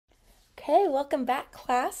Okay, welcome back,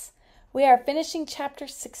 class. We are finishing chapter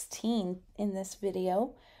 16 in this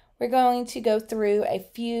video. We're going to go through a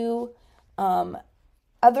few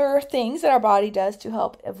other things that our body does to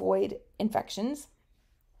help avoid infections.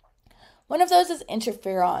 One of those is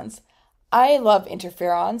interferons. I love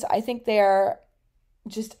interferons. I think they are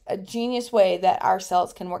just a genius way that our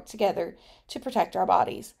cells can work together to protect our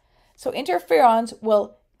bodies. So interferons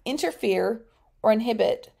will interfere or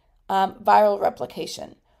inhibit viral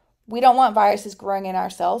replication. We don't want viruses growing in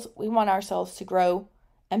our cells. We want our cells to grow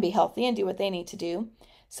and be healthy and do what they need to do.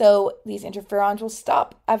 So these interferons will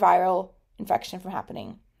stop a viral infection from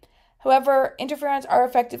happening. However, interferons are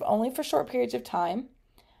effective only for short periods of time.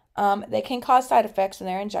 They can cause side effects when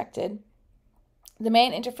they're injected. The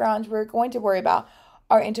main interferons we're going to worry about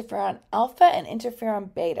are interferon alpha and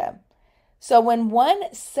interferon beta. So when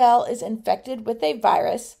one cell is infected with a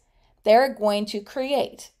virus, they're going to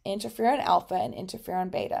create interferon alpha and interferon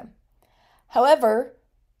beta. However,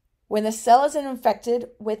 when the cell is infected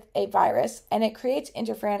with a virus and it creates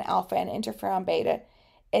interferon alpha and interferon beta,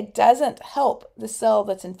 it doesn't help the cell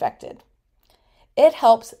that's infected. It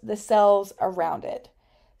helps the cells around it.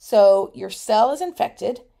 So your cell is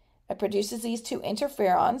infected. It produces these two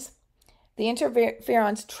interferons. The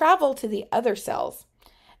interferons travel to the other cells,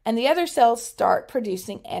 and the other cells start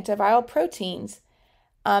producing antiviral proteins.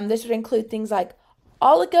 This would include things like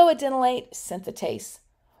oligoadenylate synthetase,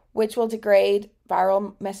 which will degrade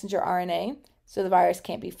viral messenger RNA, so the virus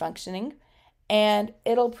can't be functioning, and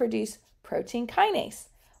it'll produce protein kinase,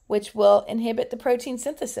 which will inhibit the protein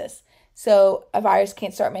synthesis, so a virus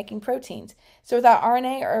can't start making proteins. So without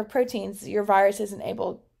RNA or proteins, your virus isn't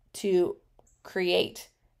able to create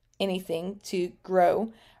anything to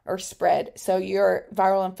grow or spread, so your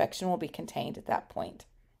viral infection will be contained at that point.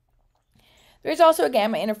 There's also a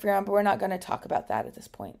gamma interferon, but we're not going to talk about that at this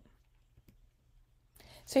point.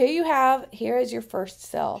 So here is your first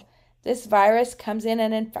cell. This virus comes in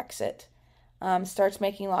and infects it, starts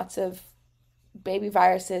making lots of baby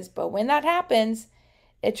viruses, but when that happens,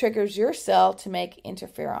 it triggers your cell to make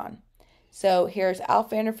interferon. So here's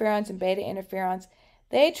alpha interferons and beta interferons.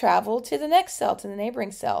 They travel to the next cell, to the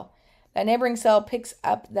neighboring cell. That neighboring cell picks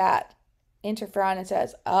up that interferon and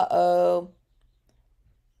says, uh-oh,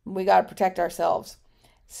 we got to protect ourselves.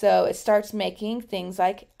 So it starts making things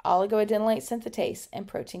like oligoadenylate synthetase and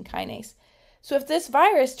protein kinase. So if this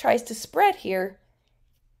virus tries to spread here,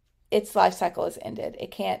 its life cycle is ended. It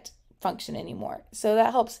can't function anymore. So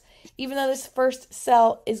that helps. Even though this first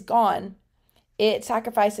cell is gone, it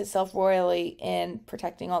sacrificed itself royally in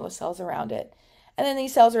protecting all the cells around it. And then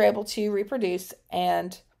these cells are able to reproduce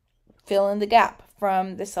and fill in the gap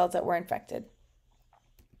from the cells that were infected.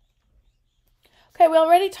 Okay, we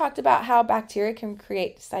already talked about how bacteria can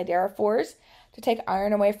create siderophores to take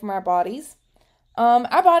iron away from our bodies.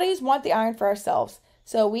 Our bodies want the iron for ourselves,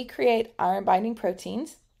 so we create iron-binding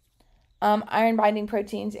proteins. Iron-binding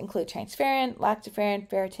proteins include transferrin, lactoferrin,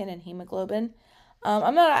 ferritin, and hemoglobin.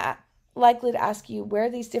 I'm not likely to ask you where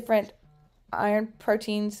these different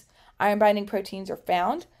iron-binding proteins are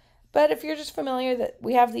found, but if you're just familiar that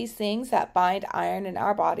we have these things that bind iron in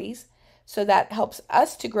our bodies, so that helps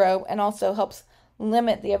us to grow and also helps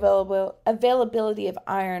limit the availability of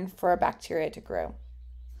iron for a bacteria to grow.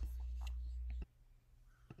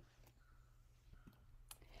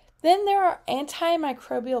 Then there are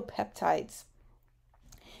antimicrobial peptides.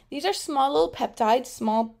 These are small little peptides,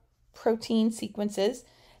 small protein sequences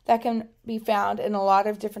that can be found in a lot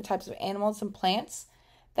of different types of animals and plants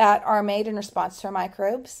that are made in response to our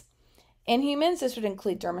microbes. In humans, this would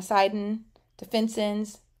include dermacidin,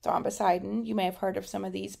 defensins, thrombocidin. You may have heard of some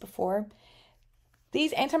of these before.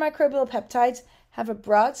 These antimicrobial peptides have a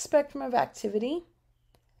broad spectrum of activity,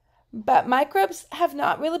 but microbes have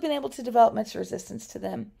not really been able to develop much resistance to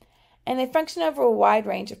them, and they function over a wide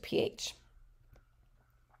range of pH.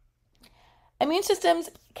 Immune systems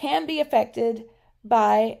can be affected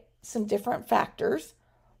by some different factors.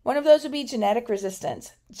 One of those would be genetic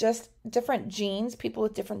resistance. Just different genes, people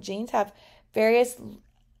with different genes have various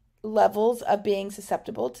levels of being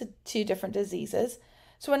susceptible to different diseases.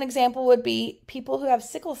 So an example would be people who have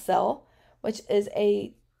sickle cell, which is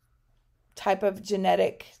a type of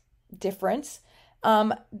genetic difference.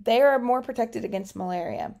 They are more protected against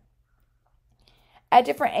malaria. At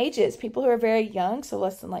different ages, people who are very young, so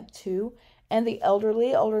less than like 2, and the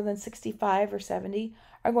elderly, older than 65 or 70,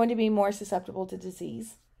 are going to be more susceptible to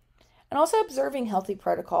disease. And also observing healthy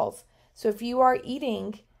protocols. So if you are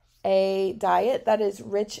eating a diet that is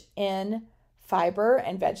rich in fiber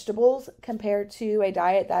and vegetables compared to a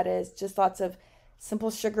diet that is just lots of simple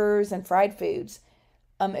sugars and fried foods.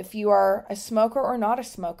 If you are a smoker or not a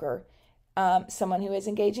smoker, someone who is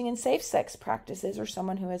engaging in safe sex practices or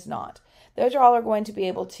someone who is not. Those are all going to be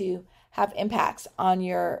able to have impacts on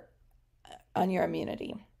your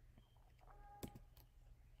immunity.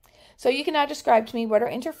 So you can now describe to me, what are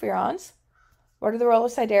interferons? What are the role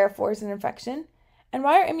of siderophores in infection? And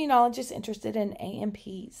why are immunologists interested in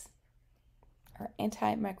AMPs, or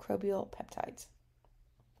antimicrobial peptides?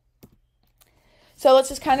 So let's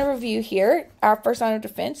just kind of review here. Our first line of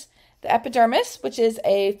defense, the epidermis, which is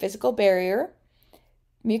a physical barrier,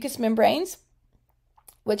 mucous membranes,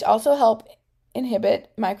 which also help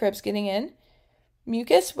inhibit microbes getting in,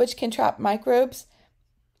 mucus, which can trap microbes,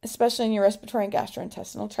 especially in your respiratory and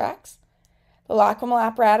gastrointestinal tracts, the lacrimal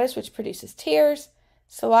apparatus, which produces tears,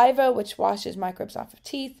 saliva, which washes microbes off of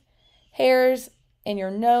teeth, hairs in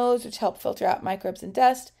your nose, which help filter out microbes and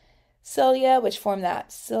dust, cilia, which form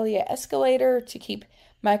that cilia escalator to keep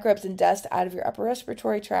microbes and dust out of your upper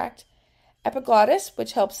respiratory tract, epiglottis,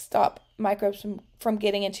 which helps stop microbes from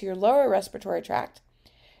getting into your lower respiratory tract,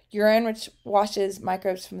 urine, which washes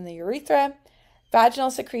microbes from the urethra,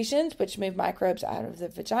 vaginal secretions, which move microbes out of the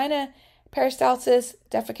vagina, peristalsis,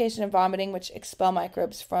 defecation and vomiting, which expel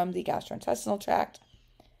microbes from the gastrointestinal tract,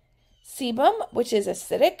 sebum, which is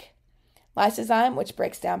acidic, lysozyme, which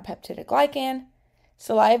breaks down peptidoglycan,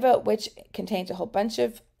 saliva, which contains a whole bunch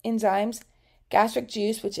of enzymes, gastric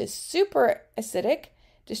juice, which is super acidic,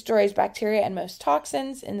 destroys bacteria and most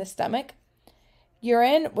toxins in the stomach,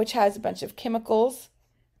 urine, which has a bunch of chemicals,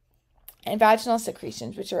 and vaginal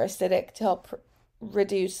secretions, which are acidic to help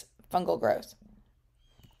reduce fungal growth.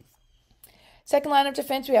 Second line of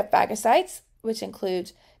defense, we have phagocytes, which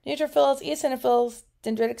includes neutrophils, eosinophils,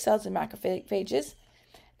 dendritic cells, and macrophages.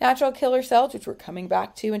 Natural killer cells, which we're coming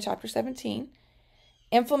back to in chapter 17.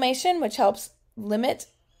 Inflammation, which helps limit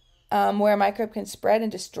where a microbe can spread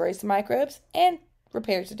and destroys the microbes and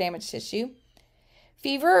repairs the damaged tissue.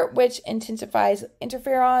 Fever, which intensifies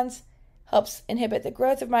interferons, helps inhibit the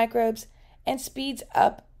growth of microbes, and speeds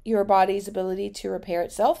up your body's ability to repair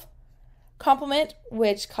itself. Complement,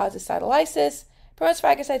 which causes cytolysis, promotes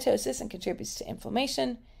phagocytosis, and contributes to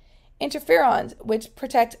inflammation. Interferons, which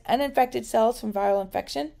protect uninfected cells from viral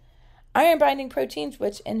infection. Iron-binding proteins,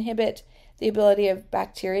 which inhibit the ability of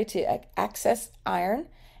bacteria to access iron.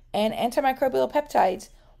 And antimicrobial peptides,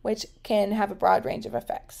 which can have a broad range of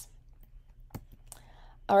effects.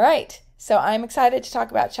 All right, so I'm excited to talk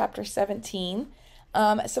about chapter 17.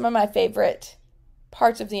 Some of my favorite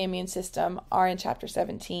parts of the immune system are in chapter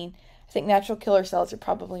 17. I think natural killer cells are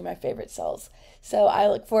probably my favorite cells. So I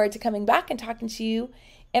look forward to coming back and talking to you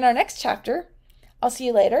in our next chapter. I'll see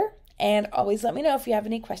you later, and always let me know if you have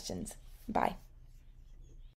any questions. Bye.